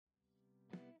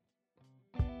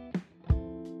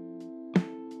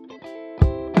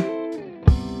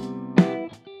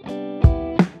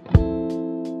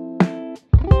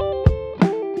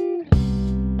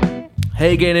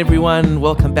Hey again, everyone.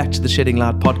 Welcome back to the Shedding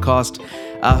Light podcast.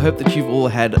 I hope that you've all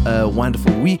had a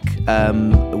wonderful week.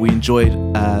 We enjoyed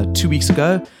 2 weeks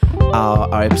ago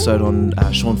our episode on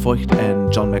Sean Feucht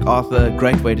and John MacArthur.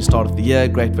 Great way to start off the year.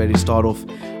 Great way to start off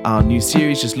our new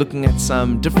series, just looking at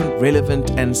some different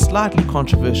relevant and slightly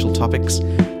controversial topics.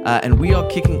 And we are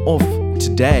kicking off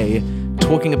today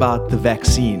talking about the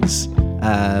vaccines.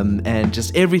 And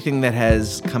just everything that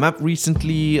has come up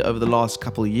recently over the last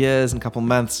couple of years and couple of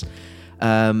months.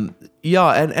 And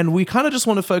we kind of just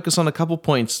want to focus on a couple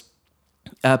points,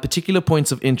 particular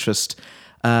points of interest,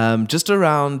 just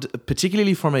around,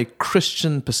 particularly from a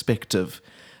Christian perspective,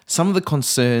 some of the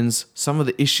concerns, some of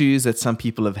the issues that some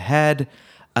people have had,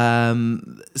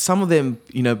 some of them,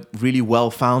 really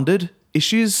well-founded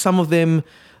issues, some of them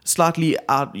slightly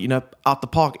out the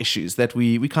park issues that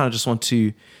we kind of just want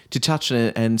to touch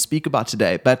and speak about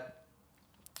today. But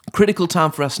critical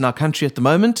time for us in our country at the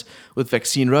moment with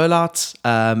vaccine rollouts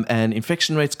and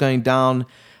infection rates going down.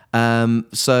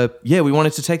 We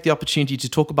wanted to take the opportunity to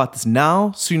talk about this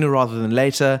now, sooner rather than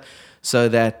later, so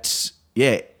that,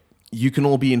 you can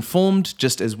all be informed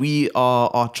just as we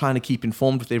are trying to keep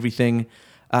informed with everything,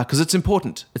 because it's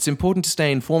important. It's important to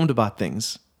stay informed about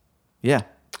things. Yeah.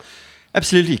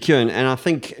 Absolutely, Kieran. And I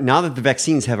think now that the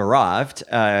vaccines have arrived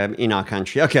in our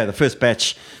country, the first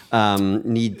batch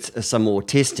needs some more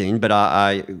testing, but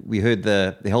we heard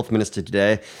the health minister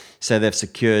today say they've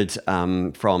secured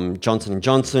from Johnson &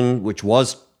 Johnson, which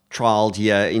was trialed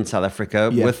here in South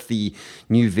Africa with the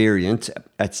new variant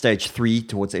at stage 3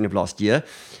 towards the end of last year,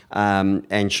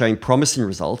 and showing promising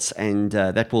results. And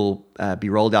that will be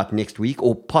rolled out next week,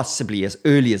 or possibly as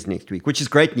early as next week, which is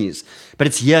great news. But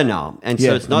it's here now. And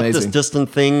so it's not this distant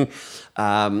thing.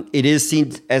 It is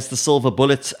seen as the silver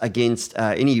bullet against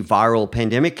any viral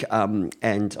pandemic.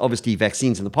 And obviously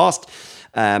vaccines in the past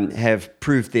have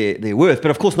proved their worth,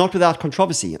 but of course not without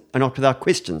controversy and not without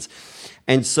questions.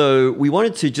 And so we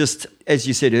wanted to just, as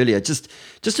you said earlier, just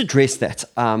address that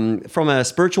from a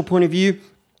spiritual point of view,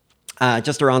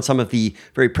 just around some of the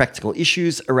very practical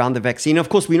issues around the vaccine. Of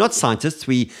course, we're not scientists.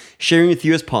 We're sharing with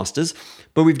you as pastors,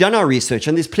 but we've done our research,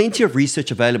 and there's plenty of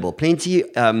research available, plenty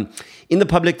in the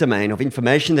public domain of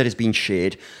information that has been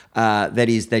shared that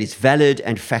is valid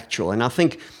and factual. And I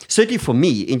think certainly for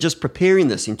me, in just preparing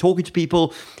this, in talking to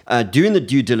people, doing the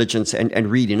due diligence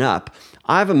and reading up,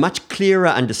 I have a much clearer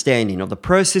understanding of the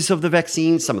process of the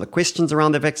vaccines, some of the questions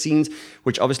around the vaccines,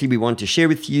 which obviously we want to share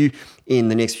with you in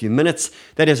the next few minutes,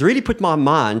 that has really put my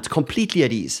mind completely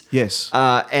at ease. Yes.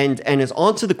 And has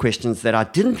answered the questions that I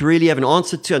didn't really have an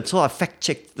answer to until I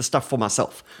fact-checked the stuff for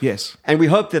myself. Yes. And we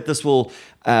hope that this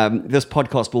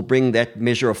podcast will bring that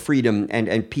measure of freedom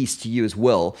and peace to you as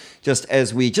well, just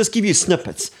as we just give you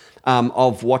snippets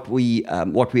of what we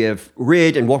have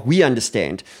read and what we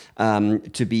understand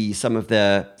to be some of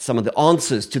the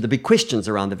answers to the big questions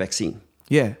around the vaccine.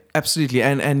 Yeah, absolutely.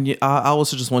 And I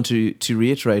also just want to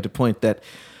reiterate a point that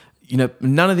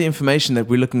none of the information that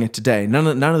we're looking at today, none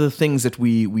of the things that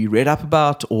we read up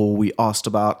about or we asked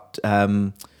about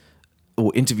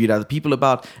or interviewed other people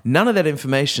about, none of that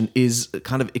information is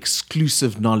kind of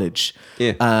exclusive knowledge.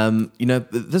 Yeah.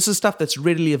 This is stuff that's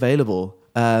readily available.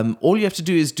 All you have to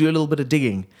do is do a little bit of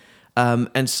digging.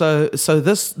 And so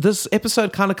this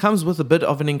episode kind of comes with a bit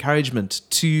of an encouragement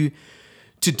to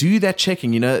do that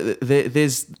checking.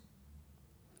 There's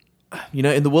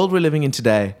in the world we're living in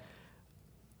today,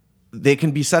 there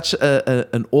can be such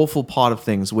an awful part of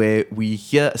things where we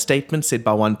hear a statement said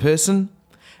by one person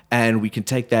and we can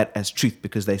take that as truth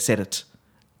because they said it,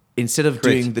 instead of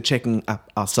doing the checking up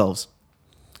ourselves.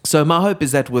 So my hope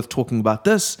is that with talking about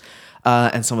this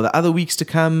and some of the other weeks to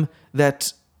come,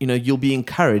 that you'll be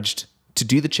encouraged to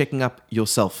do the checking up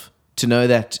yourself, to know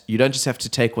that you don't just have to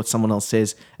take what someone else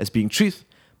says as being truth,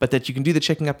 but that you can do the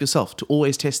checking up yourself, to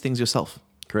always test things yourself.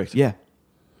 Correct. Yeah.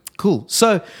 Cool.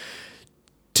 So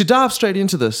to dive straight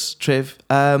into this, Trev,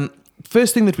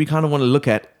 first thing that we kind of want to look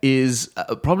at is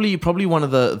probably one of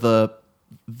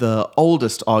the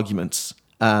oldest arguments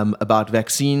about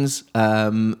vaccines,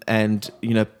 and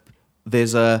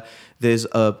there's a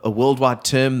worldwide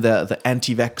term, the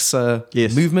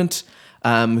anti-vaxxer movement,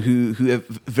 who have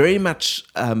very much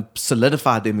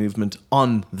solidified their movement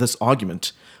on this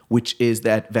argument, which is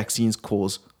that vaccines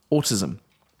cause autism.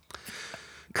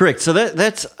 Correct. So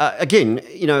that's again,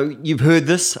 you've heard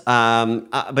this,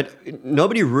 but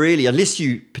nobody really, unless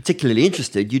you're particularly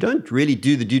interested, you don't really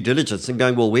do the due diligence and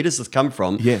going, well, where does this come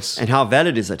from? Yes. And how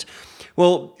valid is it?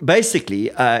 Well, basically,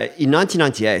 in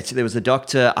 1998, there was a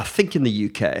doctor, I think in the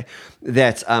UK,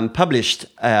 that published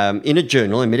in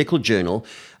a medical journal,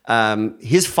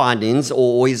 his findings,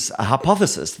 or his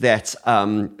hypothesis that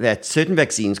that certain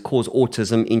vaccines cause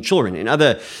autism in children and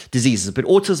other diseases, but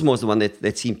autism was the one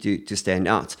that seemed to stand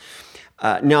out.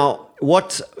 Now,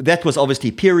 that was obviously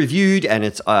peer reviewed, and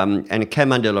it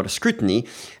came under a lot of scrutiny.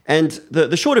 And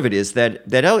the short of it is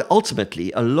that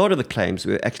ultimately a lot of the claims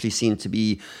were actually seen to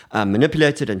be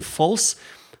manipulated and false.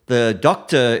 The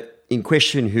doctor in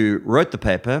question who wrote the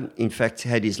paper, in fact,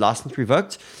 had his license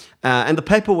revoked, and the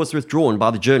paper was withdrawn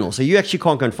by the journal. So you actually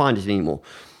can't go and find it anymore.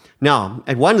 Now,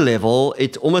 at one level,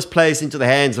 it almost plays into the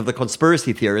hands of the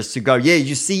conspiracy theorists who go, yeah,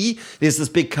 you see, there's this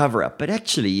big cover-up. But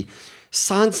actually,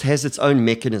 science has its own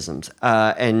mechanisms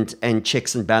and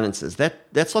checks and balances.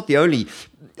 That's not the only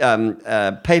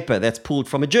paper that's pulled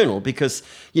from a journal, because,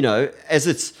 as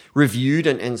it's reviewed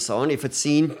and so on, if it's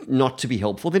seen not to be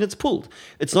helpful, then it's pulled.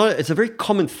 It's a very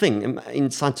common thing in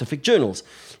scientific journals.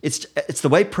 It's the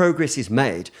way progress is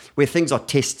made, where things are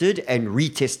tested and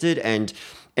retested,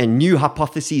 and new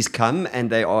hypotheses come and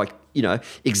they are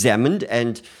examined,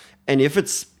 and if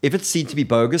it's seen to be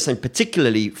bogus and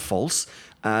particularly false,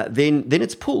 then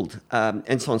it's pulled,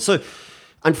 and so on. So,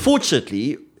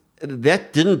 unfortunately,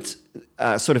 that didn't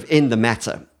sort of end the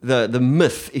matter. The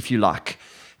myth, if you like,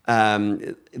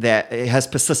 that has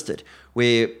persisted,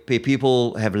 where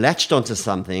people have latched onto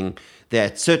something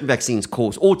that certain vaccines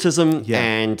cause autism,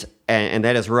 and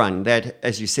that has run. That,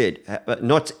 as you said,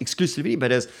 not exclusively,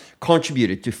 but has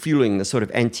contributed to fueling the sort of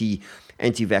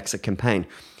anti-vaxxer campaign.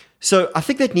 So I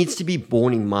think that needs to be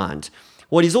borne in mind.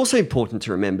 What is also important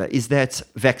to remember is that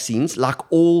vaccines, like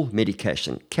all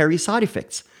medication, carry side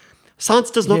effects.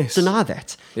 Science does not deny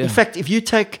that. Yeah. In fact, if you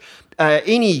take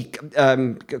any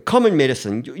common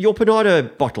medicine, your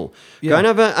Panado bottle, go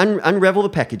and unravel the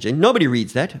packaging. Nobody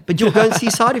reads that, but you'll go and see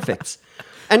side effects.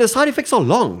 And the side effects are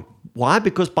long. Why?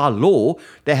 Because by law,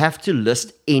 they have to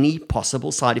list any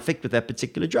possible side effect with that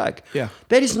particular drug. Yeah.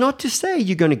 That is not to say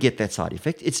you're going to get that side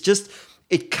effect. It's just,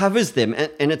 it covers them,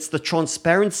 and it's the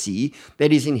transparency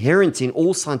that is inherent in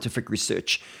all scientific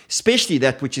research, especially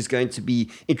that which is going to be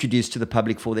introduced to the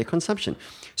public for their consumption.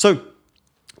 So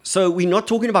we're not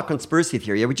talking about conspiracy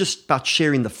theory. We're just about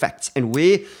sharing the facts, and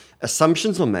where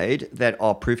assumptions are made that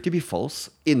are proved to be false,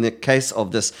 in the case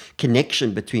of this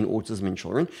connection between autism and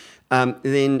children,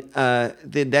 then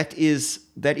that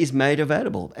is made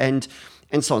available, and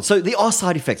so on. So there are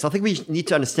side effects. I think we need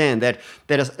to understand that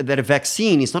a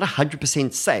vaccine is not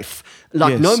 100% safe.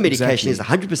 Like no medication is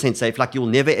 100% safe. Like you'll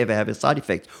never ever have a side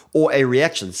effect or a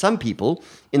reaction. Some people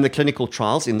in the clinical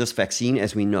trials in this vaccine,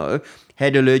 as we know,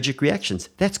 had allergic reactions.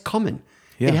 That's common.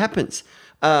 Yeah. It happens.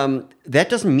 That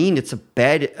doesn't mean it's a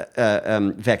bad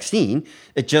vaccine.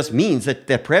 It just means that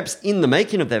perhaps in the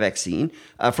making of the vaccine,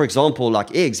 for example,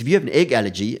 like eggs, if you have an egg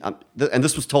allergy, and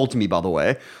this was told to me, by the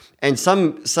way, and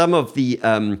some of the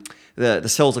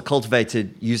cells are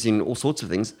cultivated using all sorts of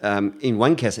things. In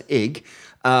one case, an egg,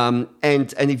 and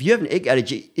if you have an egg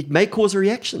allergy, it may cause a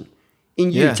reaction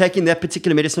in you taking that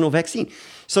particular medicine or vaccine.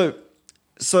 So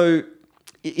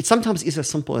it sometimes is as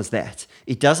simple as that.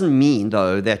 It doesn't mean,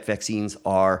 though, that vaccines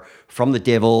are from the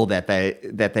devil, that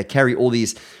they carry all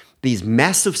these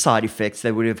massive side effects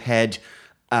that would have had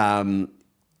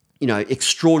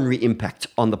extraordinary impact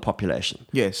on the population.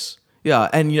 Yes. Yeah,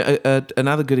 and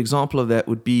another good example of that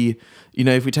would be,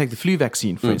 if we take the flu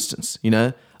vaccine, for instance,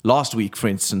 last week, for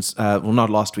instance, not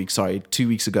last week, sorry, 2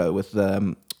 weeks ago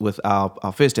with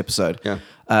our first episode,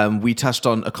 we touched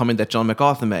on a comment that John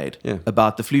MacArthur made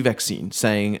about the flu vaccine,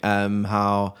 saying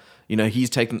how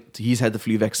he's had the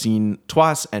flu vaccine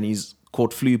twice and he's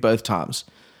caught flu both times.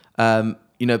 I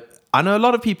know a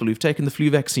lot of people who've taken the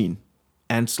flu vaccine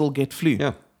and still get flu.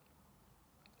 Yeah.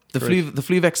 The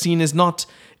flu vaccine is not,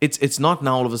 it's not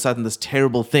now all of a sudden this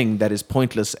terrible thing that is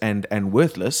pointless and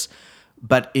worthless,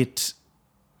 but it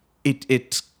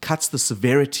cuts the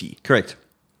severity. Correct.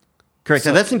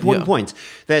 So that's an important point,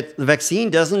 that the vaccine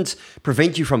doesn't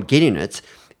prevent you from getting it.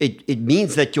 It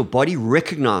means that your body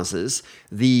recognizes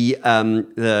the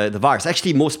virus,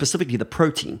 actually more specifically the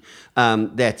protein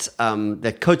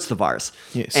that coats the virus,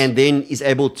 and then is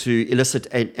able to elicit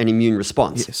an immune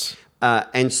response. Yes.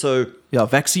 And so... Yeah,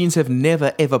 vaccines have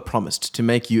never, ever promised to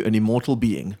make you an immortal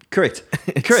being. Correct.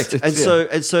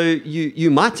 So you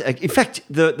might... In fact,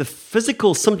 the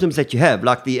physical symptoms that you have,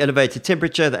 like the elevated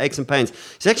temperature, the aches and pains,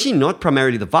 it's actually not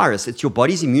primarily the virus. It's your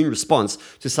body's immune response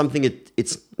to something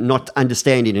it's not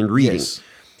understanding and reading. Yes.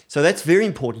 So that's very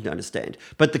important to understand.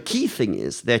 But the key thing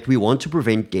is that we want to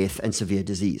prevent death and severe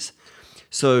disease.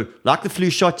 So, like the flu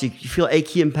shot, you feel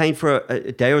achy and pain for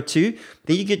a day or two,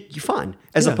 then you're fine.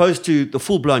 As opposed to the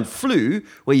full-blown flu,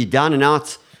 where you're down and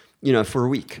out, for a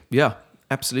week. Yeah,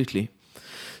 absolutely.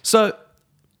 So,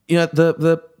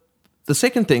 the the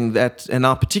second thing that, and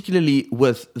now particularly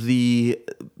with the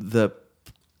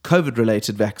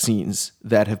COVID-related vaccines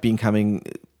that have been coming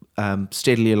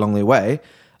steadily along their way,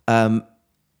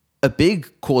 a big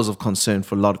cause of concern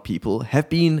for a lot of people have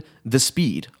been the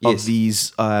speed of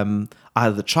these,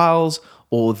 either the trials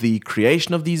or the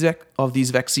creation of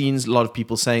these vaccines. A lot of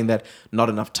people saying that not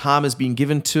enough time has been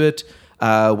given to it,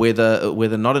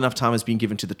 whether not enough time has been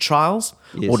given to the trials,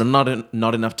 or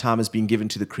not enough time has been given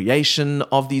to the creation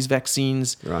of these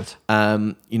vaccines. Right.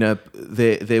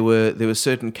 There were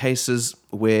certain cases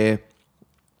where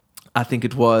I think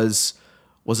it was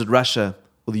it Russia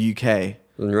or the UK?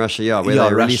 In Russia, where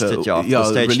they released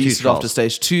it after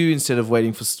stage 2 instead of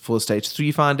waiting for stage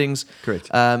 3 findings. Correct.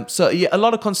 A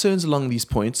lot of concerns along these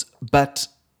points, but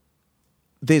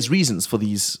there's reasons for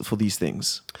these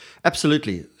things.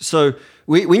 Absolutely. So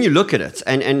when you look at it,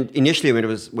 and initially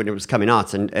when it was coming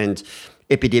out, and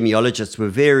epidemiologists were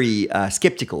very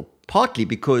skeptical, partly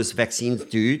because vaccines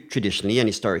do traditionally and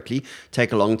historically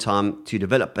take a long time to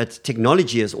develop, but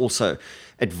technology has also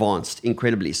advanced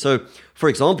incredibly. So, for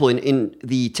example, in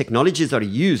the technologies that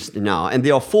are used now, and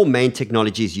there are 4 main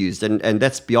technologies used, and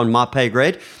that's beyond my pay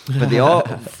grade, but there are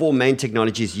 4 main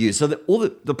technologies used. So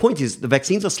the point is the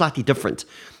vaccines are slightly different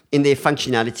in their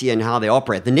functionality and how they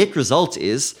operate. The net result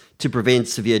is to prevent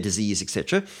severe disease,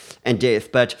 etc., and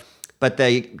death, but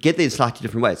they get there in slightly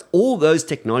different ways. All those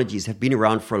technologies have been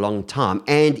around for a long time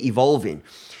and evolving.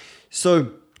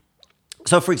 So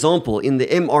for example, in the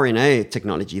mRNA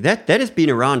technology, that has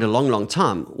been around a long, long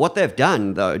time. What they've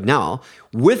done, though, now,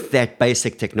 with that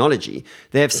basic technology,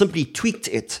 they have simply tweaked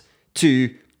it to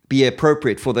be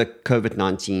appropriate for the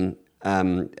COVID-19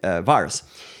 virus.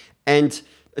 And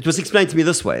it was explained to me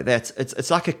this way, that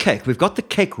it's like a cake. We've got the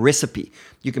cake recipe.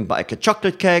 You can bake a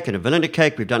chocolate cake and a vanilla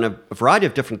cake. We've done a variety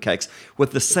of different cakes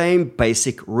with the same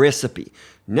basic recipe.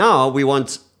 Now we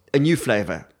want a new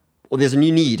flavor, or there's a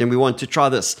new need, and we want to try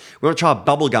this. We want to try a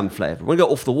bubblegum flavor. We want to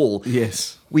go off the wall.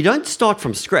 Yes. We don't start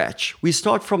from scratch. We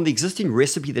start from the existing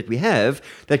recipe that we have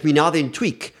that we now then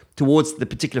tweak towards the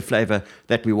particular flavor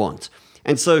that we want.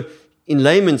 And so in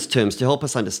layman's terms, to help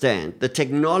us understand, the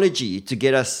technology to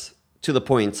get us to the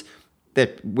point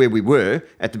that where we were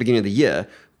at the beginning of the year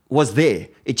was there.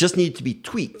 It just needed to be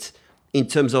tweaked in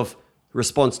terms of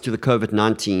response to the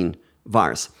COVID-19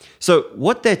 virus. So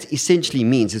what that essentially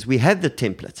means is we had the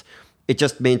template. It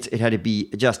just meant it had to be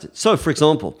adjusted. So, for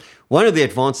example, one of the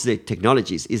advances of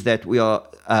technologies is that we are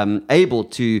able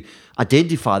to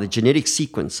identify the genetic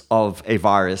sequence of a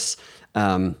virus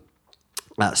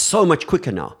so much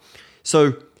quicker now.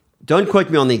 So don't quote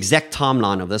me on the exact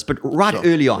timeline of this, but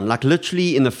early on, like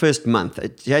literally in the first month,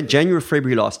 January,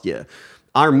 February last year,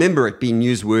 I remember it being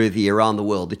newsworthy around the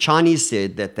world. The Chinese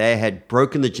said that they had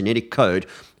broken the genetic code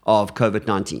of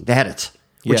COVID-19. They had it,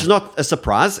 which is not a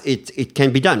surprise. It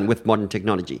can be done with modern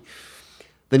technology.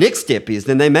 The next step is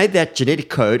then they made that genetic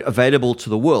code available to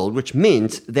the world, which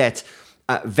meant that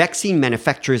vaccine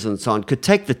manufacturers and so on could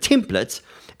take the template,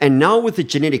 and now with the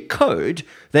genetic code,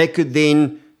 they could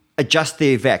then adjust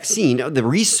their vaccine, the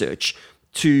research,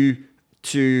 to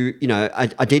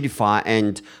identify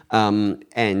and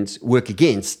work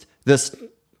against this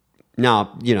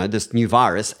now, this new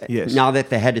virus. Yes. Now that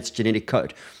they had its genetic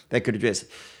code, they could address it.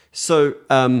 So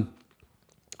I'm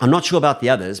not sure about the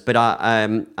others, but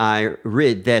I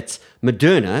read that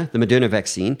Moderna, the Moderna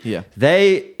vaccine,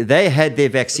 they had their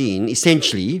vaccine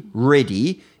essentially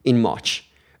ready in March.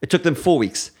 It took them 4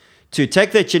 weeks to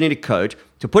take that genetic code,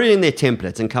 to put it in their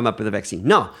templates and come up with a vaccine.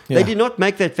 No, they did not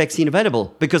make that vaccine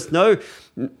available because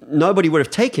nobody would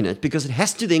have taken it, because it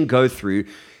has to then go through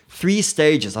 3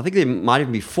 stages. I think there might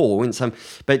even be 4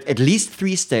 but at least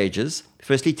 3 stages.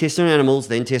 Firstly, testing on animals,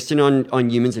 then testing on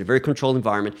humans in a very controlled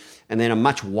environment, and then a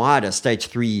much wider stage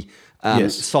 3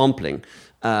 sampling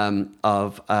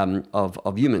of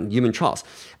human trials.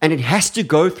 And it has to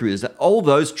go through all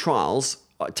those trials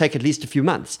take at least a few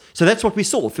months. So that's what we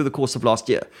saw through the course of last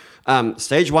year.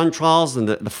 Stage 1 trials, and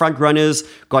the front runners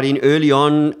got in early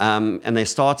on, and they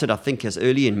started, I think, as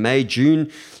early in May,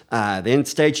 June. Then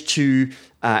stage 2,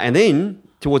 and then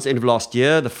towards the end of last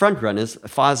year, the front runners,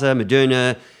 Pfizer,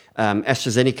 Moderna,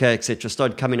 AstraZeneca, etc.,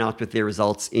 started coming out with their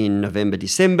results in November,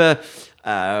 December.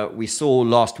 We saw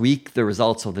last week the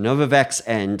results of the Novavax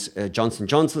and Johnson &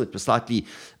 Johnson. It was slightly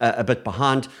a bit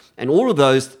behind. And all of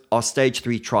those are stage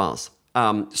 3 trials.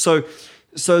 So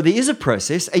there is a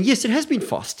process, and yes, it has been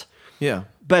fast. Yeah.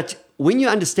 But when you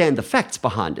understand the facts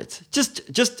behind it, just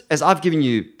as I've given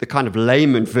you the kind of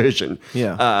layman version,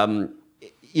 you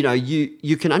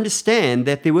can understand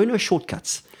that there were no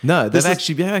shortcuts. No, they've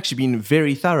actually been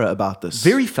very thorough about this.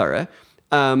 Very thorough,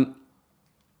 and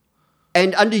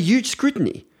under huge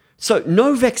scrutiny. So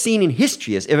no vaccine in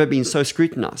history has ever been so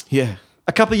scrutinized. Yeah.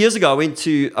 A couple of years ago, I went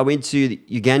to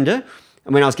Uganda,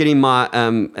 and when I was getting my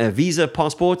visa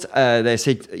passport, they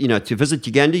said, to visit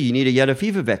Uganda, you need a yellow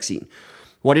fever vaccine.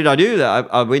 What did I do?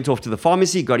 I went off to the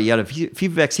pharmacy, got a yellow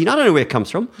fever vaccine. I don't know where it comes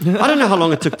from. I don't know how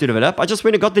long it took to develop. I just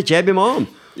went and got the jab in my arm.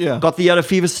 Yeah. Got the yellow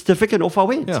fever certificate, and off I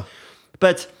went. Yeah.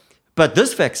 But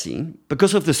this vaccine,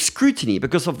 because of the scrutiny,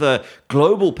 because of the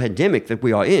global pandemic that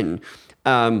we are in,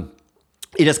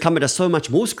 it has come under so much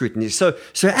more scrutiny. So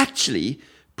actually,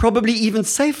 probably even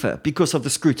safer because of the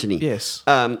scrutiny. Yes.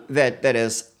 That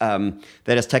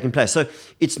has taken place. So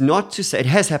it's not to say it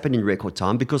has happened in record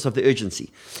time because of the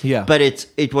urgency. Yeah. But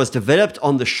it was developed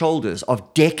on the shoulders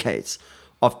of decades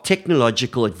of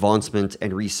technological advancement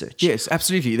and research. Yes,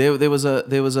 absolutely. There was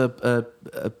a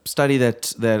study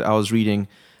that I was reading,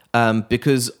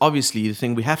 because obviously the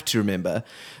thing we have to remember,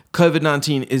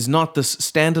 COVID-19 is not this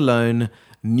standalone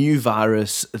new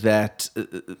virus that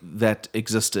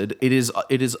existed. It is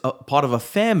a part of a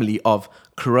family of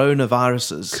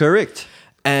coronaviruses. Correct.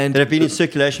 And that have been in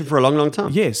circulation for a long, long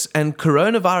time. Yes, and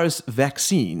coronavirus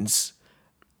vaccines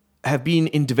have been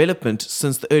in development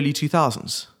since the early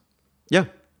 2000s. Yeah.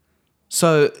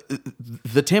 So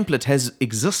the template has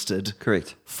existed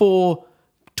Correct. for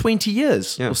 20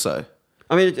 years or so.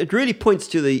 I mean, it really points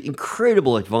to the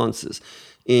incredible advances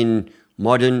in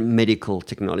modern medical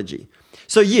technology.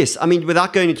 So yes, I mean,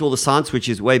 without going into all the science, which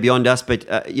is way beyond us, but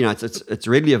it's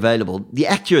readily available. The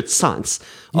accurate science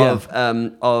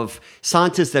of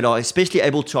scientists that are especially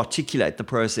able to articulate the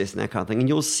process and that kind of thing, and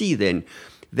you'll see then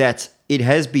that it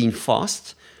has been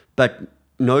fast, but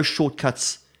no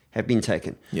shortcuts have been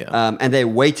taken. Yeah. And they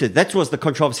waited. That was the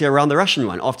controversy around the Russian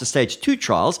one after stage 2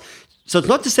 trials. So it's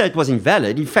not to say it was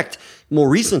invalid. In fact, more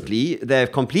recently,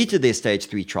 they've completed their stage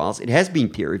 3 trials. It has been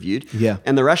peer reviewed. Yeah.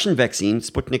 And the Russian vaccine,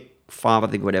 Sputnik 5, I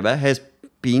think, whatever, has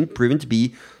been proven to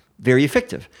be very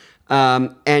effective.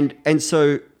 And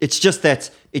so it's just that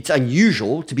it's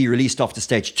unusual to be released after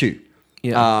stage 2.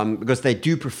 Yeah. Because they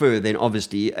do prefer then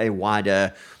obviously a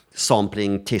wider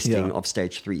sampling testing of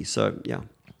stage 3. So, yeah.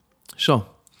 Sure.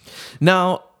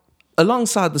 Now,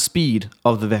 alongside the speed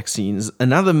of the vaccines,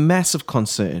 another massive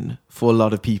concern for a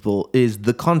lot of people is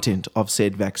the content of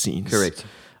said vaccines. Correct.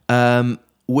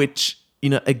 Which,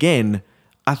 again,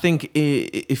 I think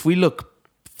if we look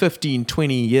 15,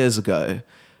 20 years ago,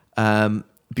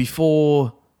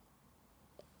 before,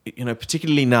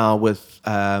 particularly now with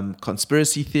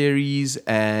conspiracy theories,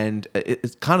 and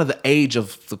it's kind of the age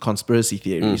of the conspiracy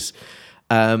theories,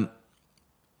 there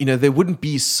wouldn't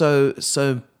be so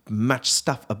much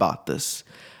stuff about this.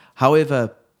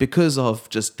 However, because of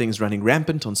just things running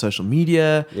rampant on social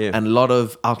media and a lot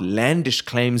of outlandish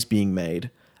claims being made,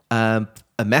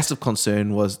 a massive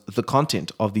concern was the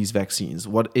content of these vaccines,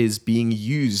 what is being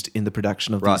used in the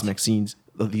production of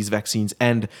these vaccines,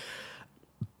 and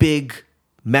big,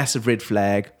 massive red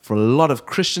flag for a lot of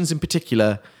Christians in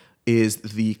particular is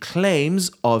the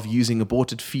claims of using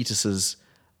aborted fetuses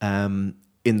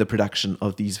in the production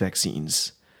of these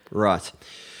vaccines. Right.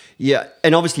 Yeah,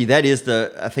 and obviously that is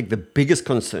I think the biggest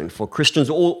concern for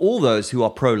Christians, all those who are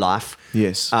pro-life,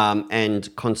 yes,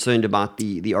 and concerned about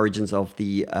the origins of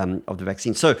the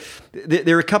vaccine. So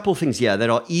there are a couple of things here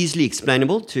that are easily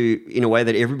explainable in a way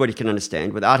that everybody can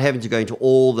understand without having to go into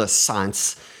all the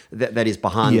science that is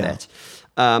behind that.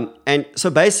 And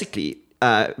so basically,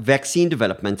 vaccine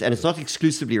development, and it's not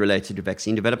exclusively related to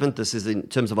vaccine development. This is in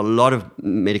terms of a lot of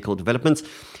medical developments,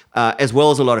 as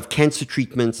well as a lot of cancer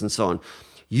treatments and so on.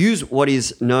 Use what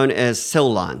is known as cell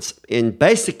lines. And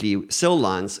basically, cell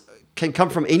lines can come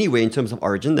from anywhere in terms of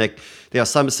origin. There are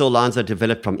some cell lines that are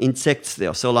developed from insects. There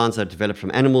are cell lines that are developed from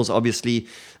animals, obviously,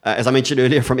 as I mentioned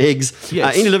earlier, from eggs,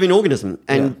 any living organism.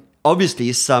 And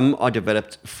obviously, some are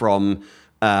developed from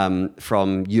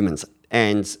humans.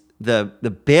 And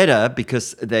the better,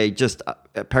 because they just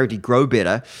apparently grow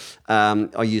better,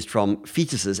 are used from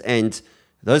fetuses. And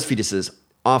those fetuses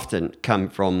often come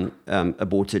from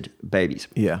aborted babies.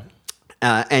 Yeah.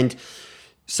 And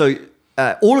so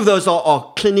all of those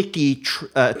are clinically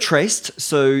traced.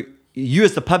 So you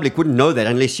as the public wouldn't know that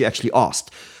unless you actually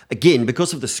asked. Again,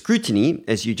 because of the scrutiny,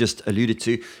 as you just alluded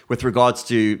to, with regards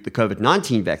to the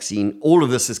COVID-19 vaccine, all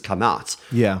of this has come out.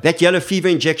 Yeah. That yellow fever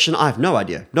injection, I have no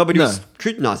idea. Nobody was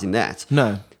scrutinizing that.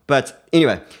 No. But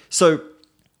anyway, so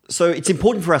it's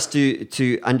important for us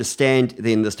to understand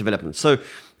then this development. So,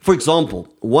 for example,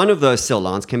 one of those cell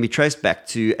lines can be traced back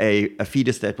to a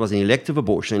fetus that was an elective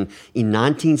abortion in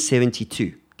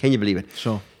 1972. Can you believe it?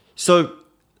 Sure. So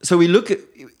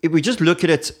if we just look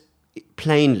at it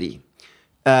plainly,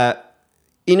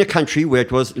 in a country where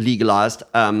it was legalized,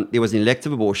 there was an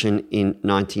elective abortion in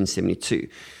 1972.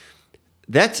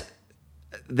 that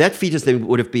fetus then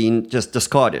would have been just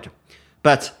discarded.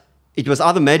 But it was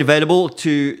either made available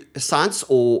to science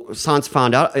or science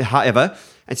found out, however,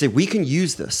 and said, we can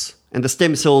use this. And the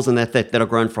stem cells and that are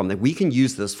grown from that, we can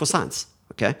use this for science.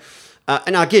 Okay.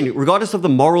 And again, regardless of the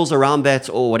morals around that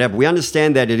or whatever, we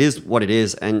understand that it is what it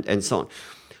is and so on.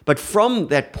 But from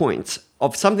that point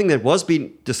of something that was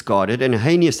being discarded, and a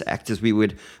heinous act, as we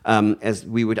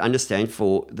would understand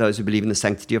for those who believe in the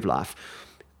sanctity of life,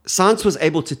 science was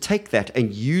able to take that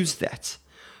and use that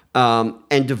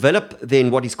and develop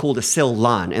then what is called a cell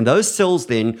line. And those cells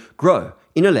then grow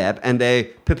in a lab and they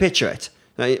perpetuate.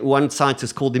 One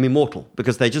scientist called them immortal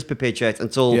because they just perpetuate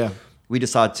until we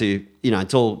decide to,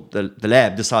 until the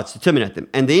lab decides to terminate them.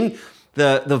 And then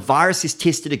the virus is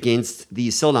tested against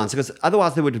these cell lines because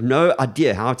otherwise they would have no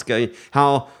idea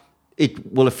how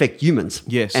it will affect humans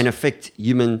and affect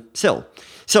human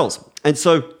cells. And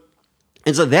so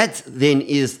that then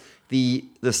is the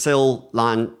cell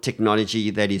line technology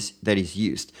that is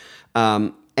used.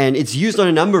 And it's used on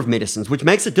a number of medicines, which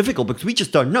makes it difficult because we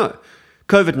just don't know.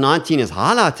 COVID-19 has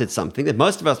highlighted something that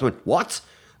most of us went, what?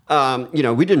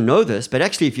 We didn't know this. But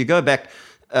actually, if you go back,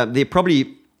 they're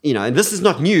probably, and this is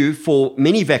not new for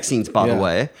many vaccines, by the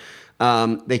way,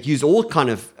 that use all kind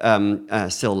of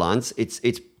cell lines. It's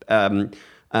the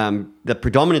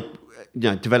predominant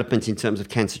development in terms of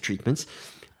cancer treatments.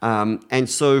 And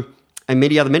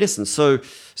many other medicines. So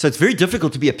it's very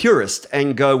difficult to be a purist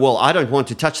and go, well, I don't want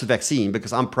to touch the vaccine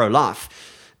because I'm pro-life.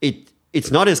 It's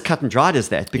not as cut and dried as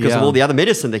that because of all the other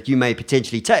medicine that you may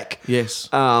potentially take. Yes.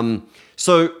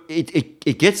 So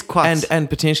it gets quite... And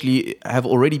potentially have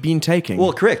already been taking.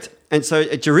 Well, correct. And so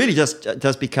it really just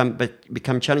does become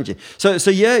challenging. So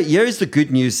here is the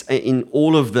good news in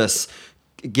all of this,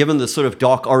 given the sort of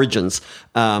dark origins,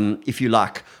 if you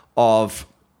like, of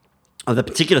the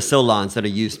particular cell lines that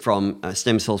are used from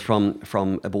stem cells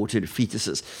from aborted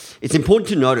fetuses. It's important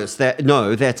to know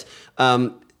that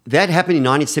that happened in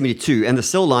 1972, and the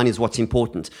cell line is what's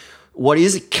important. What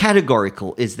is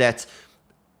categorical is that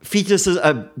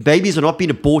babies are not being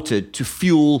aborted to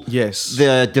fuel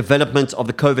the development of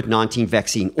the COVID-19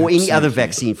 vaccine or any other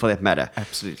vaccine for that matter.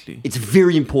 Absolutely. It's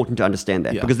very important to understand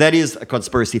that because that is a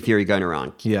conspiracy theory going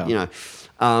around. Yeah.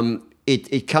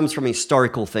 It comes from a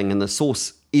historical thing and the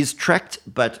source is tracked,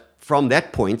 but from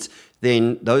that point,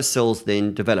 then those cells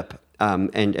then develop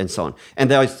and so on. And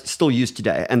they are still used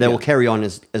today and they will carry on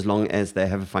as long as they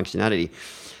have a functionality.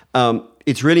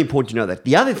 It's really important to know that.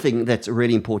 The other thing that's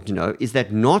really important to know is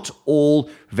that not all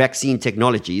vaccine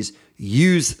technologies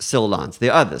use cell lines.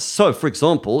 There are others. So, for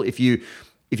example, if you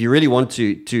really want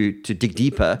to dig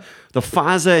deeper, the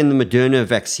Pfizer and the Moderna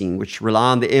vaccine, which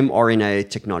rely on the mRNA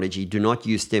technology, do not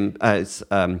use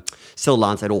cell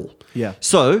lines at all. Yeah.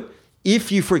 So,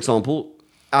 if you, for example,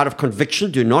 out of conviction,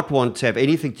 do not want to have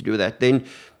anything to do with that,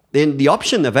 then the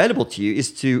option available to you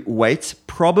is to wait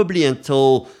probably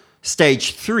until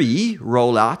stage 3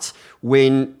 rollout,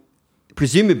 when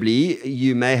presumably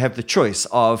you may have the choice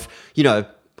of,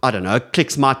 I don't know,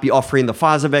 Clicks might be offering the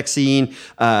Pfizer vaccine,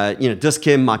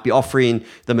 Dischem might be offering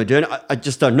the Moderna. I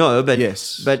just don't know, but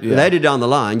later down the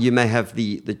line you may have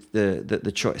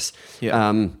the choice.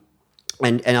 Yeah.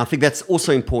 And I think that's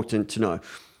also important to know.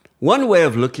 One way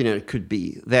of looking at it could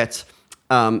be that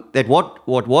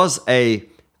what was an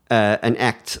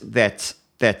act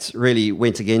that really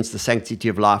went against the sanctity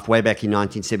of life way back in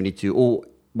 1972 or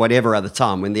whatever other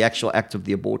time when the actual act of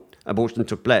the abortion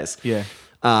took place. Yeah.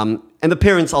 And the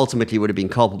parents ultimately would have been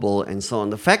culpable and so on.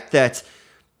 The fact that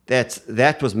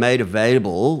was made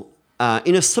available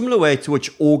in a similar way to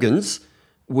which organs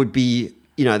would be,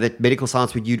 that medical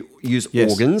science would use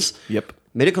organs. Yep.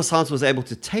 Medical science was able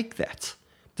to take that,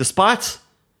 despite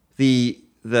the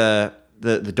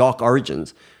dark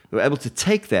origins. We were able to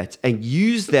take that and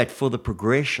use that for the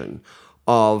progression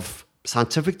of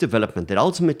scientific development that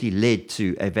ultimately led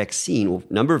to a vaccine or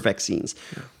number of vaccines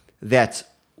that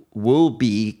will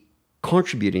be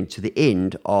contributing to the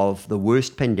end of the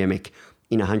worst pandemic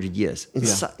in 100 years.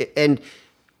 And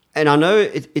I know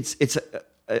it's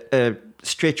a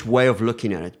stretch way of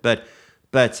looking at it,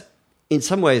 but in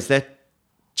some ways that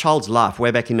child's life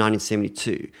way back in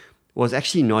 1972 was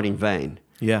actually not in vain.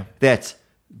 Yeah. That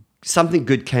something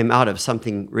good came out of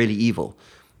something really evil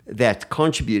that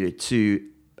contributed to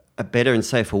a better and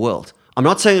safer world. I'm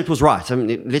not saying it was right. I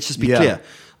mean, let's just be clear.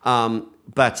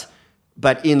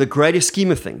 But in the greater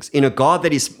scheme of things, in a God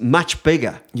that is much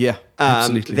bigger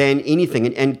than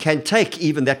anything and can take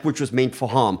even that which was meant for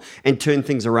harm and turn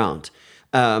things around.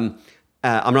 I'm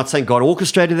not saying God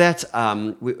orchestrated that.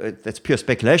 That's pure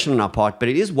speculation on our part, but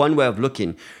it is one way of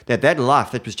looking that life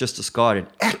that was just discarded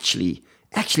actually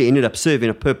actually ended up serving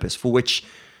a purpose for which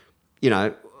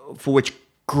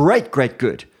great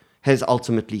good has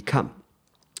ultimately come.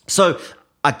 So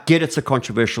I get it's a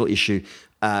controversial issue.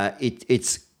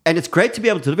 It's great to be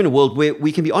able to live in a world where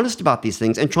we can be honest about these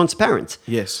things and transparent.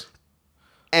 Yes.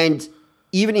 And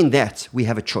even in that, we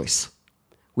have a choice.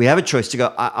 We have a choice to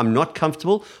go, I'm not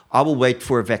comfortable. I will wait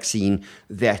for a vaccine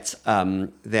that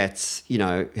had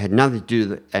nothing to do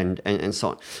with it, and so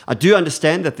on. I do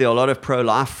understand that there are a lot of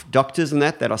pro-life doctors and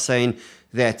that are saying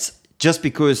that just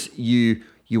because you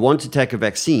want to take a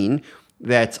vaccine,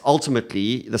 that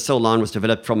ultimately the cell line was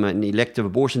developed from an elective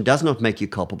abortion does not make you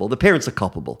culpable. The parents are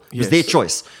culpable. It's their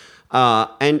choice.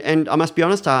 And I must be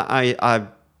honest, I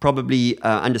probably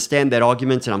understand that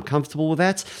argument and I'm comfortable with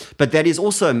that. But that is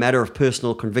also a matter of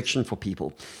personal conviction for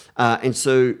people. And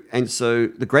so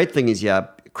the great thing is,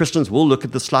 Christians will look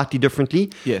at this slightly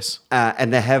differently. Yes.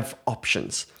 And they have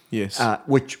options. Yes.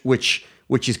 Which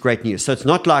is great news. So it's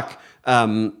not like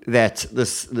that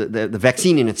the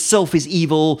vaccine in itself is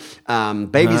evil.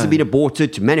 Babies have been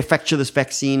aborted to manufacture this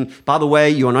vaccine. By the way,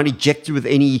 you are not injected with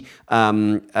any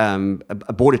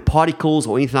aborted particles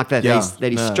or anything like that.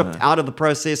 That is stripped out of the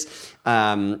process.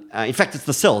 In fact, it's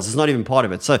the cells. It's not even part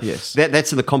of it. So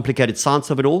that's in the complicated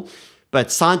science of it all.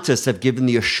 But scientists have given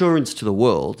the assurance to the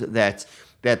world that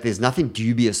there's nothing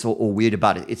dubious or weird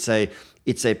about it.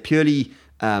 It's a purely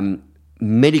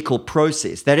medical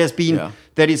process that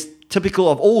is typical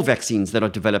of all vaccines that are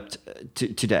developed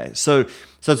today. So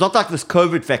it's not like this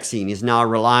COVID vaccine is now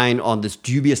relying on this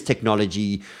dubious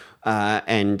technology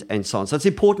and so on. So it's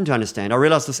important to understand. I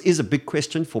realize this is a big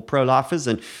question for pro-lifers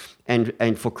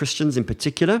and for Christians in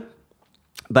particular.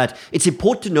 But it's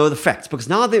important to know the facts, because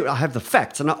now that I have the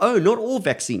facts, and not all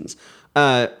vaccines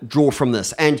draw from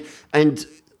this. And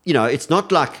it's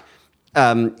not like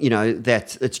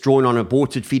that it's drawn on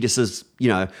aborted fetuses,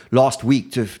 last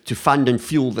week to fund and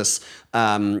fuel this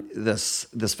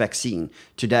vaccine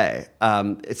today.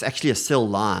 It's actually a cell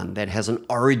line that has an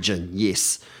origin,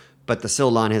 yes, but the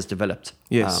cell line has developed.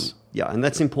 Yes. And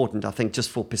that's important, I think, just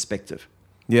for perspective.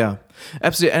 Yeah,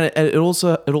 absolutely. And it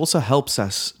also helps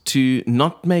us to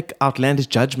not make outlandish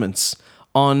judgments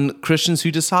on Christians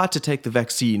who decide to take the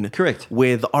vaccine. Correct.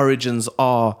 Where the origins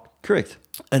are correct.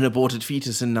 An aborted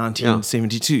fetus in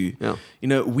 1972.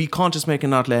 Yeah. We can't just make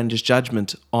an outlandish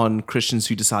judgment on Christians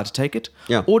who decide to take it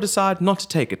or decide not to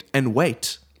take it and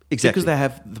wait. Exactly. Because they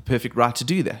have the perfect right to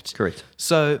do that. Correct.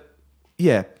 So,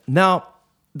 now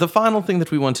the final thing that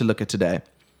we want to look at today,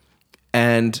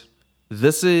 and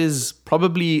this is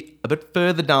probably a bit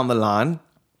further down the line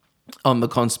on the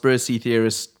conspiracy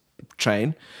theorist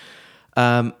train,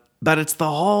 but it's the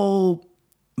whole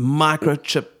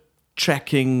microchip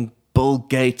tracking Bill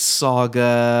Gates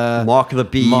saga, Mark of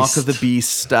the Beast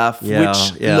stuff.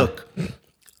 Look,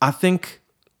 I think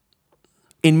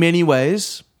in many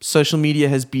ways social media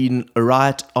has been a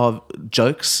riot of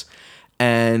jokes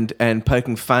and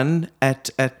poking fun at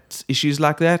issues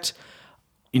like that.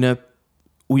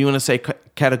 We want to say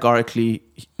categorically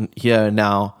here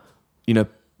now,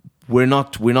 we're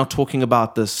not talking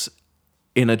about this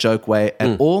in a joke way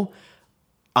at all.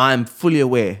 I'm fully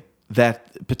aware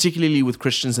that particularly with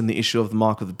Christians and the issue of the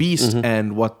mark of the beast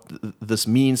and what this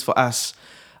means for us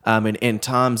in end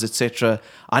times, etc.,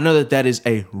 I know that is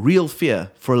a real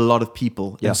fear for a lot of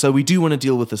people. And so we do want to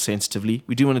deal with this sensitively.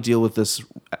 We do want to deal with this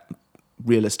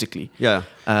realistically. Yes.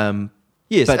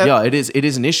 But it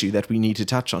is an issue that we need to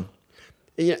touch on.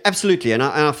 Yeah, absolutely, and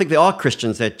I think there are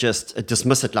Christians that just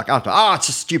dismiss it like, it's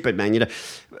just stupid, man.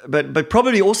 But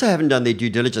probably also haven't done their due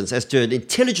diligence as to an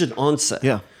intelligent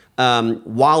answer.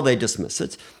 While they dismiss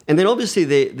it, and then obviously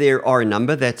there are a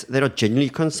number that are genuinely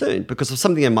concerned because of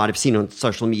something they might have seen on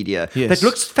social media that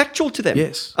looks factual to them.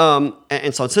 Yes,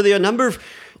 and so on. So there are a number of.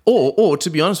 Or to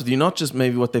be honest with you, not just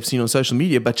maybe what they've seen on social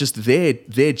media, but just their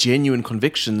genuine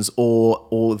convictions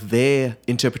or their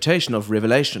interpretation of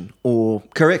Revelation or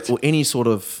any sort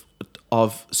of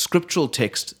scriptural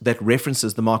text that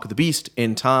references the mark of the beast,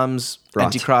 end times,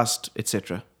 Antichrist,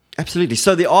 etc. Absolutely.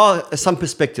 So there are some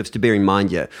perspectives to bear in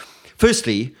mind here.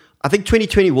 Firstly, I think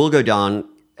 2020 will go down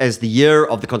as the year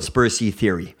of the conspiracy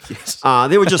theory. Yes.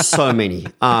 There were just so many.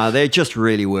 There just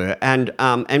really were. And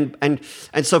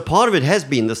so part of it has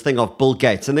been this thing of Bill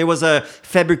Gates. And there was a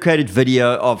fabricated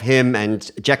video of him and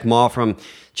Jack Ma,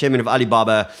 chairman of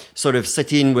Alibaba, sort of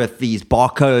sitting with these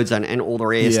barcodes and all the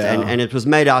rest. Yeah. And it was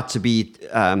made out to be,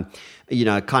 kind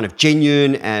of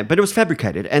genuine, but it was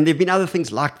fabricated. And there have been other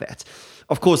things like that.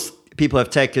 Of course, people have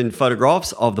taken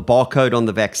photographs of the barcode on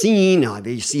the vaccine.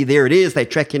 You see, there it is. They're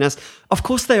tracking us. Of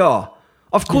course they are.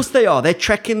 Of course they are. They're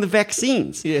tracking the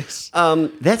vaccines. Yes.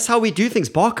 That's how we do things.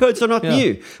 Barcodes are not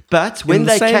new. But when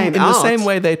they came out... In the same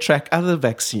way they track other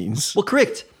vaccines. Well,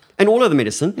 correct. And all of the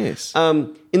medicine. Yes.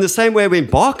 In the same way when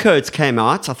barcodes came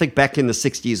out, I think back in the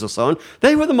 60s or so on,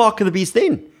 they were the mark of the beast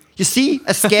then. You see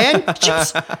a scan,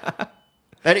 chips,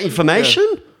 that information,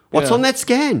 what's on that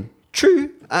scan?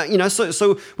 True.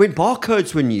 So when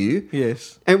barcodes were new,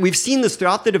 yes, and we've seen this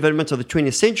throughout the development of the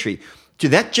 20th century, to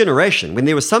that generation, when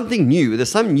there was something new,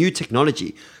 there's some new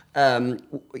technology, when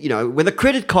the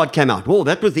credit card came out,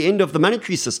 that was the end of the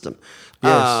monetary system,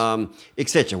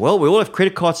 etc. Well, we all have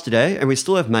credit cards today, and we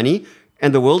still have money,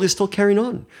 and the world is still carrying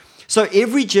on. So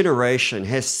every generation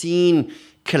has seen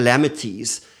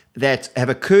calamities that have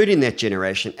occurred in that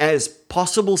generation as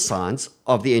possible signs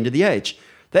of the end of the age.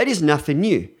 That is nothing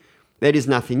new.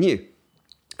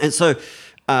 And so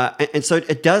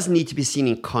it does need to be seen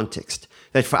in context.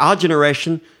 That for our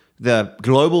generation, the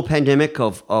global pandemic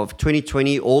of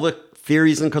 2020, all the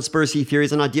theories and conspiracy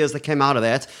theories and ideas that came out of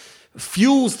that,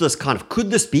 fuels this kind of,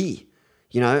 could this be?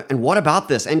 And what about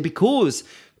this? And because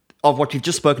of what you've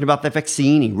just spoken about, that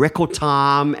vaccine in record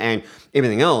time and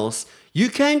everything else, you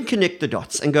can connect the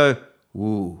dots and go,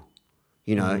 ooh,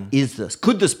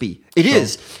 could this be? It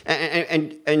is.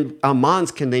 And our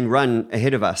minds can then run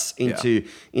ahead of us into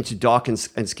dark and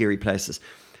scary places.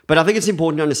 But I think it's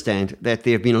important to understand that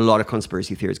there have been a lot of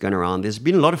conspiracy theories going around. There's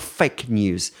been a lot of fake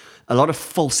news, a lot of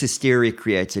false hysteria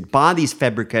created by these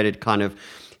fabricated kind of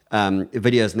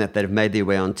videos and that have made their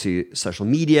way onto social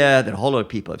media that a whole lot of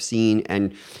people have seen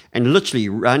and literally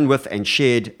run with and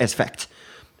shared as fact,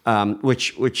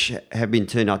 which have been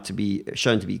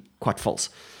shown to be quite false.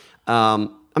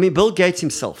 Bill Gates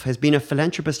himself has been a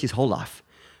philanthropist his whole life.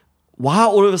 Why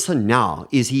all of a sudden now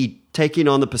is he taking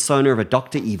on the persona of a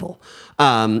Dr. Evil,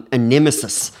 a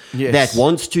nemesis that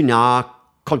wants to now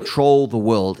control the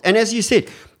world? And as you said,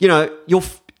 the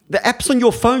apps on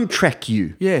your phone track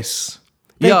you. Yes.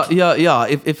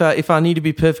 If I need to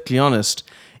be perfectly honest,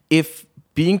 if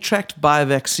being tracked by a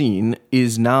vaccine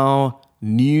is now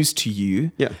news to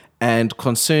you and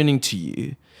concerning to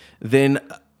you, then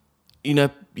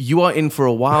you are in for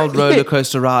a wild roller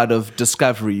coaster ride of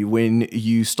discovery when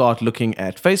you start looking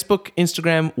at Facebook,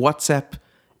 Instagram, WhatsApp,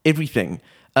 everything.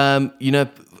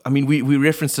 We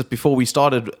referenced it before we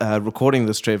started recording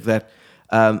this, Trev, that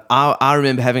I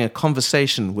remember having a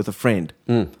conversation with a friend.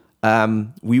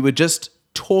 We were just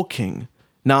talking.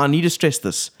 Now, I need to stress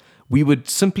this. We were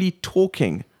simply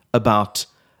talking about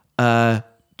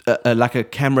like a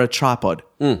camera tripod.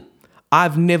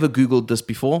 I've never Googled this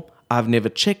before. I've never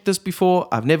checked this before.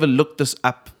 I've never looked this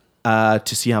up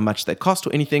to see how much they cost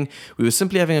or anything. We were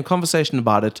simply having a conversation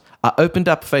about it. I opened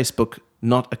up Facebook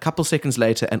not a couple seconds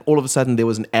later, and all of a sudden there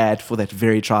was an ad for that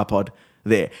very tripod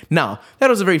there. Now, that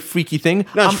was a very freaky thing.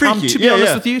 That's freaky. To be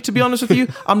honest with you,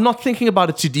 I'm not thinking about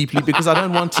it too deeply because I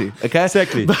don't want to. Okay,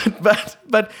 exactly.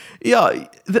 But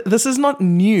this is not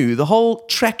new. The whole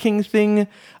tracking thing.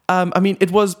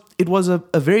 It was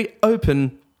a very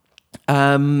open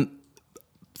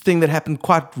thing that happened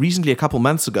quite recently, a couple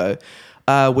months ago,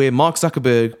 where Mark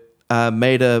Zuckerberg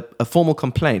made a formal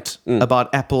complaint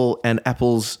about Apple and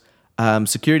Apple's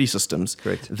security systems.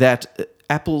 Correct. That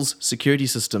Apple's security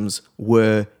systems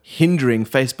were hindering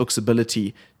Facebook's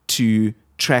ability to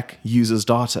track users'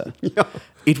 data. Yeah.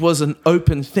 It was an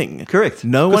open thing. Correct.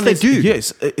 No one they do.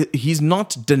 Yes, he's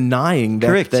not denying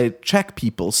that they track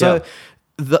people. So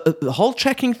the whole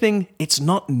tracking thing, it's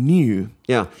not new.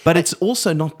 Yeah. But it's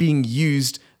also not being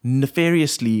used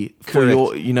nefariously for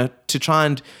your, to try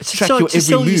and track your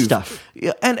every move. Stuff.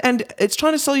 Yeah, and it's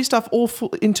trying to sell you stuff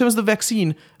in terms of the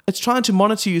vaccine. It's trying to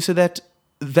monitor you so that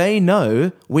they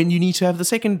know when you need to have the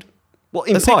second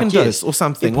dose or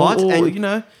something.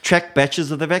 Or track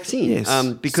batches of the vaccine.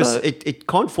 Yes. Because it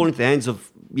can't fall into the hands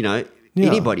of,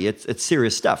 anybody. It's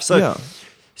serious stuff. So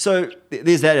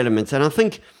there's that element. And I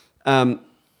think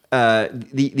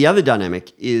the other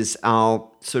dynamic is our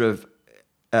sort of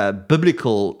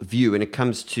biblical view when it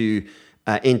comes to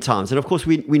end times. And of course,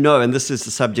 we know, and this is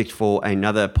the subject for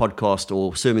another podcast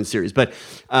or sermon series, but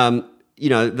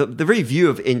the very view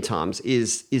of end times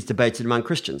is debated among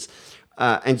Christians.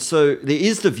 And so there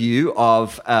is the view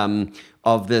of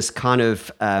this kind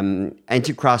of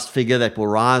antichrist figure that will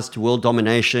rise to world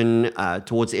domination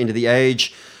towards the end of the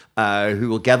age, who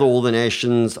will gather all the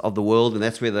nations of the world, and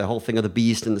that's where the whole thing of the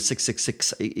beast and the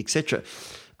 666, etc.,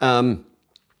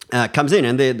 comes in.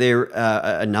 And there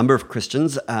are a number of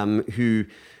Christians who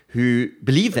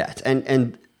believe that,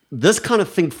 and this kind of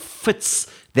thing fits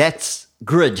that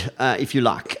grid, if you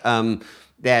like,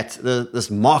 that this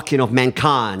marking of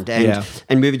mankind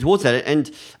and moving towards that,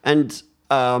 and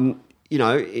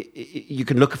you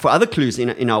can look for other clues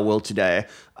in our world today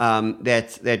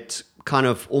that kind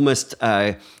of almost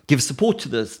give support to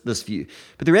this view.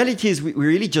 But the reality is we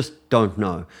really just don't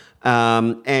know.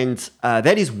 And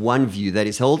that is one view that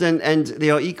is held. And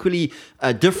there are equally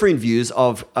different views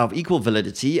of equal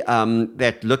validity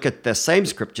that look at the same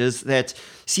scriptures that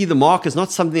see the mark as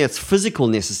not something that's physical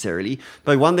necessarily,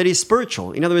 but one that is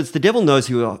spiritual. In other words, the devil knows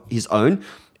who are his own,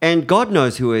 and God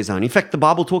knows who are his own. In fact, the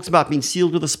Bible talks about being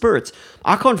sealed with the Spirit.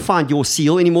 I can't find your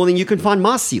seal any more than you can find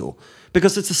my seal,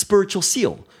 because it's a spiritual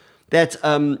seal that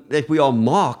we are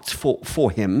marked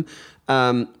for him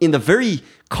in the very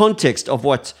context of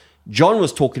what John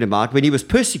was talking about when he was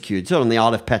persecuted on the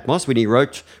Isle of Patmos, when he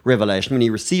wrote Revelation, when he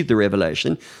received the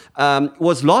revelation,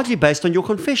 was largely based on your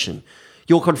confession.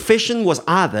 Your confession was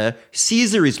either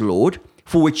Caesar is Lord,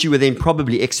 for which you were then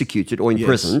probably executed or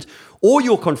imprisoned, or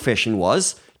your confession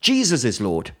was Jesus is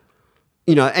Lord.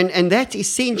 And that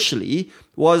essentially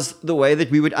was the way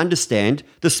that we would understand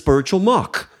the spiritual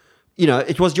mark.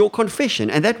 It was your confession,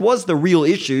 and that was the real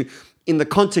issue in the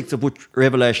context of which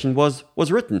Revelation was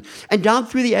written. And down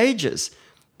through the ages,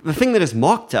 the thing that has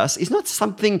marked us is not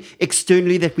something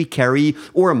externally that we carry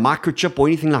or a microchip or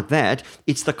anything like that.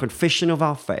 It's the confession of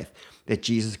our faith that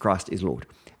Jesus Christ is Lord,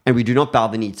 and we do not bow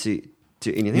the knee to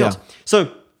anything else.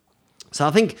 So I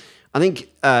think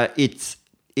it's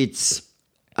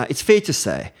fair to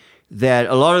say that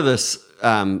a lot of this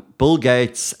Bill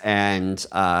Gates and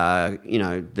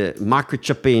the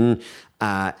microchipping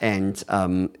and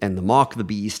the mark of the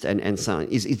beast and so on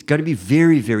is going to be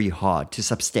very, very hard to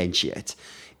substantiate.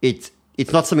 It's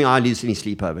not something I lose any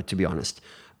sleep over, to be honest,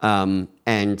 and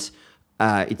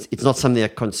it's not something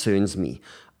that concerns me.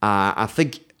 I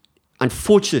think,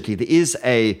 unfortunately, there is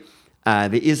a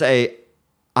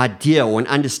idea or an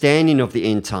understanding of the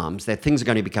end times that things are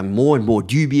going to become more and more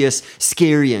dubious,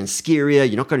 scarier and scarier.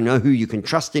 You're not going to know who you can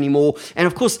trust anymore. And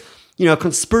of course,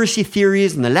 conspiracy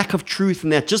theories and the lack of truth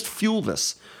and that just fuel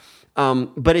this.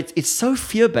 But it's so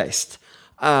fear-based.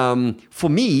 For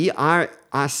me, I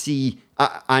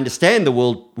understand the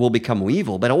world will become more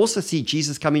evil, but I also see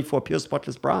Jesus coming for a pure,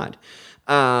 spotless bride.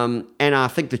 And I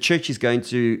think the church is going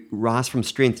to rise from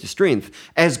strength to strength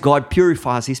as God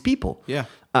purifies his people. Yeah.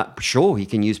 Sure, he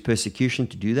can use persecution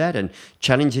to do that, and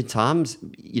challenging times,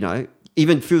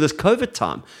 even through this COVID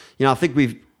time. I think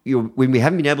when we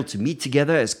haven't been able to meet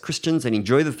together as Christians and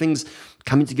enjoy the things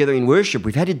coming together in worship,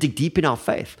 we've had to dig deep in our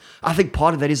faith. I think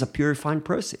part of that is a purifying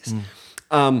process.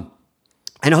 And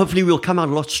hopefully we'll come out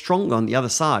a lot stronger on the other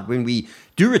side when we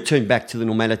do return back to the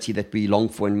normality that we long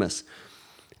for and miss.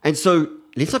 And so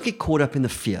let's not get caught up in the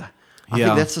fear. I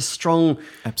think that's a strong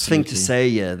thing to say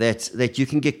here, that you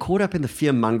can get caught up in the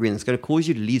fear-mongering that's going to cause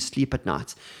you to lose sleep at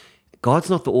night. God's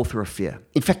not the author of fear.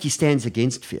 In fact, he stands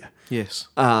against fear. Yes.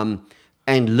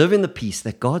 And live in the peace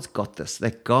that God's got this,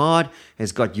 that God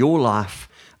has got your life,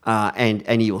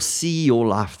 and he will see your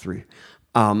life through.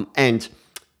 And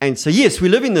so, yes, we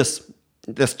live in this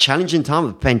challenging time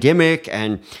of the pandemic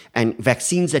and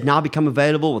vaccines that now become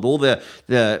available with all the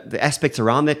aspects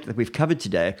around that we've covered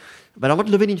today. But I'm not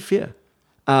living in fear.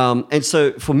 And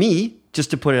so for me, just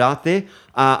to put it out there,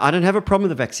 I don't have a problem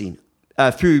with the vaccine.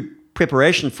 Through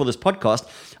preparation for this podcast,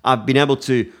 I've been able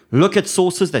to look at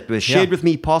sources that were shared with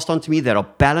me, passed on to me, that are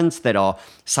balanced, that are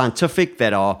scientific,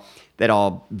 that are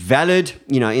valid,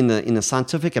 in the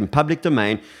scientific and public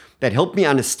domain, that help me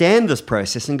understand this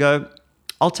process and go,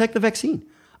 I'll take the vaccine.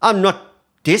 I'm not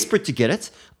desperate to get it,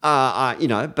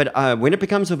 but when it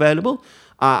becomes available,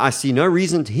 I see no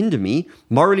reason to hinder me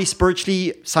morally,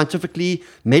 spiritually, scientifically,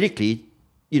 medically,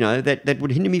 that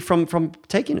would hinder me from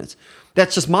taking it.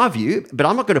 That's just my view, but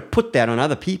I'm not going to put that on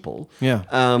other people.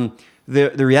 Yeah.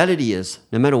 The reality is,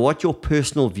 no matter what your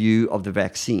personal view of the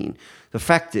vaccine, the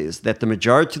fact is that the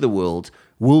majority of the world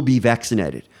will be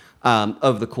vaccinated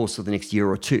over the course of the next year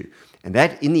or two. And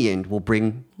that, in the end, will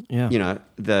bring,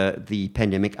 the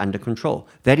pandemic under control.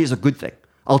 That is a good thing,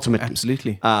 ultimately.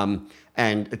 Absolutely.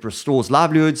 And it restores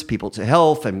livelihoods, people to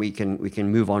health, and we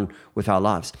can move on with our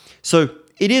lives. So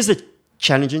it is a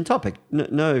challenging topic,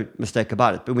 no mistake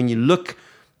about it. But when you look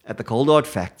at the cold hard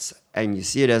facts and you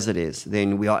see it as it is,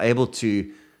 then we are able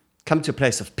to come to a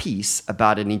place of peace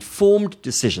about an informed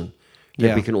decision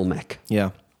that we can all make.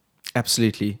 Yeah,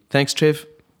 absolutely. Thanks, Trev.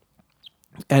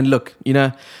 And look,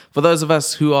 for those of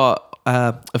us who are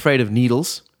afraid of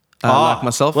needles, like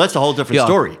myself. Well, that's a whole different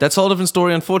story. That's a whole different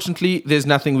story. Unfortunately, there's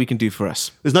nothing we can do for us.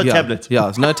 There's no tablet. Yeah,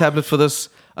 there's no tablet for this.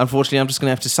 Unfortunately, I'm just going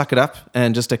to have to suck it up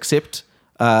and just accept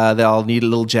that I'll need a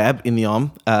little jab in the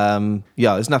arm.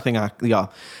 There's nothing.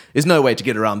 There's no way to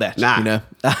get around that. Nah.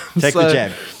 Take the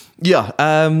jab.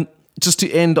 Yeah. Just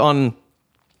to end on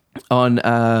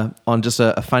on just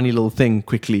a funny little thing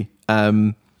quickly.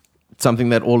 Something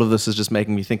that all of this is just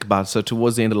making me think about. So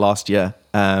towards the end of last year,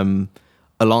 along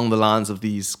the lines of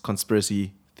these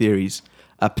conspiracy theories,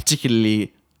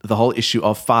 particularly the whole issue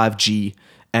of 5G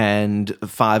and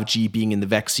 5G being in the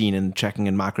vaccine and tracking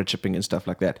and microchipping and stuff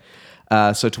like that.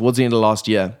 So towards the end of last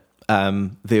year,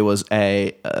 there was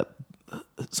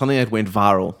something that went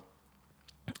viral,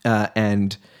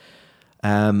 and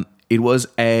it was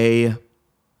I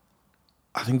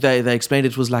think they explained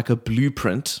it was like a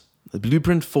blueprint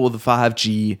for the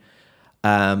 5G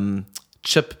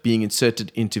chip being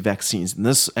inserted into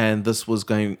vaccines. And this was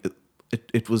going.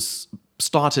 It was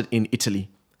started in Italy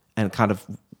and kind of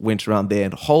went around there,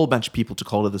 and a whole bunch of people took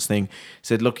hold of this thing.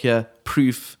 Said, "Look here,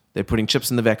 proof. They're putting chips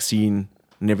in the vaccine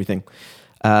and everything."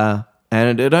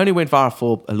 And it only went viral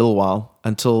for a little while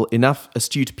until enough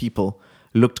astute people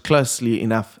looked closely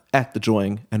enough at the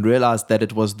drawing and realized that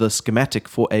it was the schematic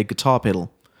for a guitar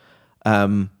pedal.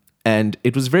 And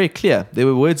it was very clear. There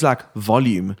were words like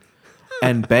volume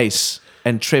and bass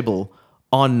and treble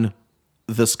on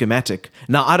the schematic.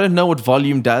 Now, I don't know what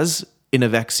volume does in a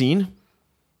vaccine.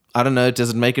 I don't know.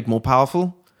 Does it make it more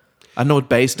powerful? I know what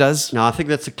bass does. No, I think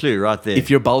that's a clue right there. If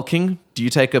you're bulking, do you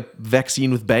take a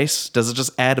vaccine with bass? Does it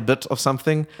just add a bit of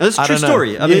something? That's a true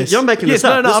story. I mean, you're making this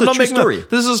up. No, I'm not making story.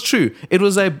 This is true. It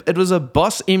was a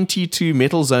Boss MT2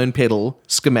 metal zone pedal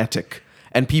schematic,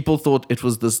 and people thought it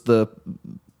was the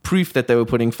proof that they were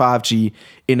putting 5G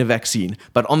in a vaccine.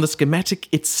 But on the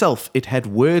schematic itself, it had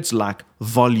words like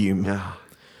volume. Yeah.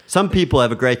 Some people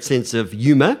have a great sense of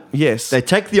humor. Yes. They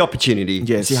take the opportunity.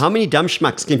 Yes. See, how many dumb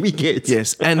schmucks can we get?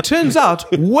 Yes. And turns out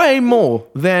way more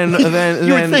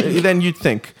than you'd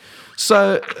think.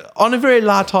 So on a very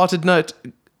light-hearted note,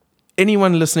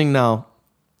 anyone listening now,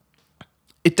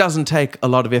 it doesn't take a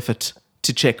lot of effort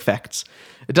to check facts.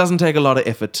 It doesn't take a lot of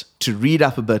effort to read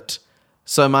up a bit.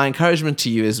 So my encouragement to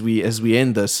you as we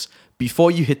end this,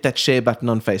 before you hit that share button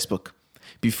on Facebook,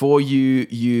 before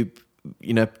you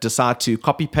decide to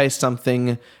copy paste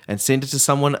something and send it to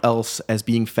someone else as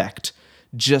being fact,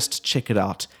 just check it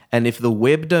out. And if the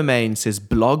web domain says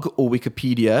blog or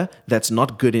Wikipedia, that's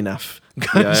not good enough.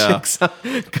 Check some.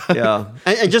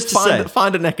 And just to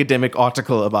find an academic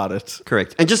article about it.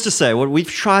 Correct. And just to say, what we've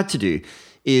tried to do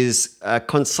is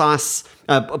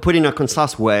put in a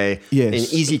concise way and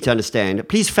easy to understand.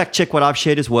 Please fact check what I've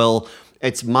shared as well.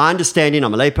 It's my understanding.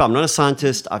 I'm a layper. I'm not a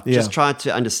scientist. I've just tried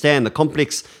to understand the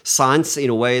complex science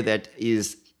in a way that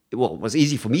was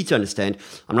easy for me to understand.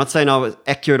 I'm not saying I was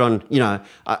accurate on, to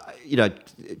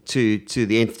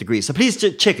the nth degree. So please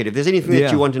check it. If there's anything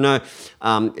that you want to know,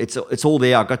 it's all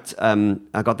there. I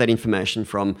got that information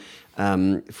from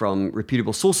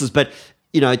reputable sources. But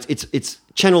it's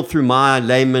channeled through my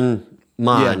layman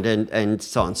mind and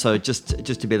so on. So just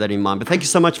to bear that in mind. But thank you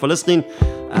so much for listening.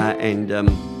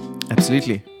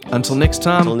 Absolutely. Until next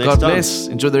time, God bless.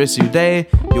 Enjoy the rest of your day,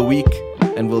 your week,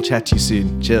 and we'll chat to you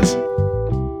soon. Cheers.